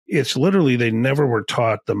It's literally, they never were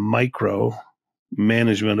taught the micro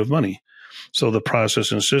management of money. So the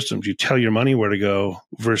process and systems, you tell your money where to go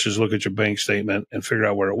versus look at your bank statement and figure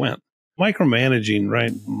out where it went. Micromanaging,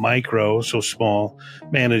 right? Micro, so small,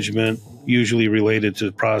 management, usually related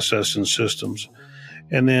to process and systems.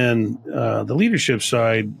 And then the leadership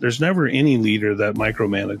side, there's never any leader that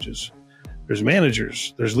micromanages. There's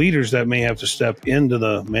managers. There's leaders that may have to step into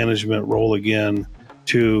the management role again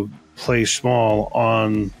to play small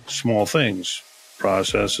on small things,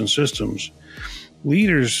 process and systems.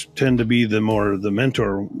 Leaders tend to be the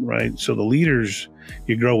mentor, right? So the leaders,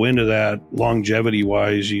 you grow into that longevity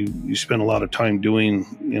wise. You spend a lot of time doing,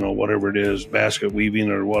 whatever it is, basket weaving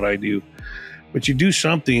or what I do. But you do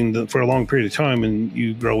something for a long period of time and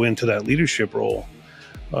you grow into that leadership role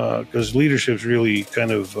because leadership's really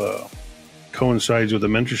kind of coincides with the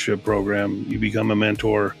mentorship program. You become a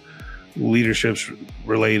mentor. Leadership's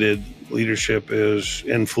related. Leadership is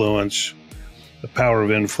influence, the power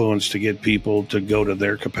of influence to get people to go to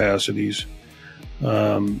their capacities.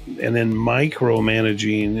 And then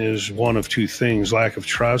micromanaging is one of two things: lack of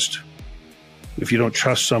trust. If you don't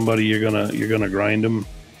trust somebody, you're gonna grind them.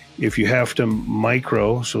 If you have to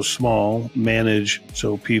micro, so small, manage,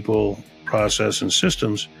 so people, process, and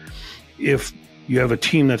systems, if you have a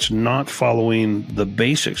team that's not following the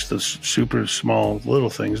basics, the super small little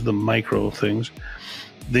things, the micro things,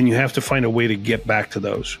 then you have to find a way to get back to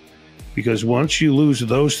those. Because once you lose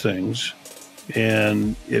those things,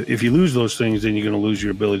 and if you lose those things, then you're going to lose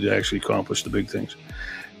your ability to actually accomplish the big things.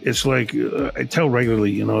 It's like I tell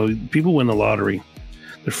regularly, people win the lottery.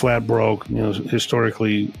 They're flat broke.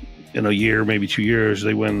 Historically, in a year, maybe 2 years,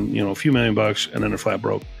 they win, a few $1,000,000 and then they're flat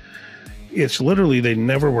broke. It's literally, they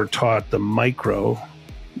never were taught the micro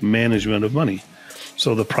management of money.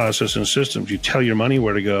 So the process and systems, you tell your money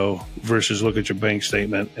where to go versus look at your bank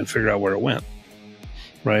statement and figure out where it went,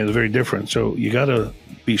 right? It's very different. So you got to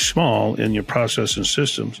be small in your process and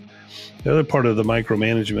systems. The other part of the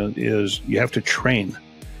micromanagement is you have to train.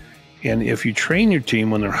 And if you train your team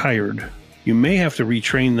when they're hired, you may have to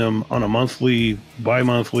retrain them on a monthly,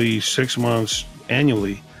 bi-monthly, 6 months,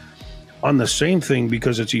 annually on the same thing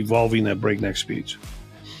because it's evolving at breakneck speeds.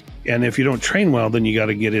 And if you don't train well, then you got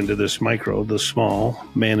to get into this the small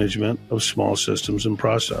management of small systems and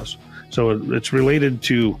process. So it's related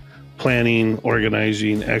to planning,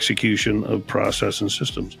 organizing, execution of process and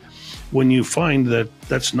systems. When you find that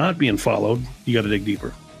that's not being followed, you got to dig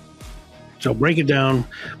deeper. So break it down,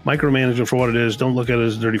 micromanagement for what it is. Don't look at it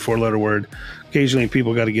as a dirty 4-letter word. Occasionally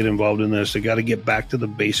people got to get involved in this. They got to get back to the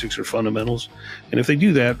basics or fundamentals. And if they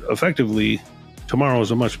do that effectively, tomorrow is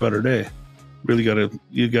a much better day.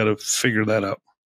 You got to figure that out.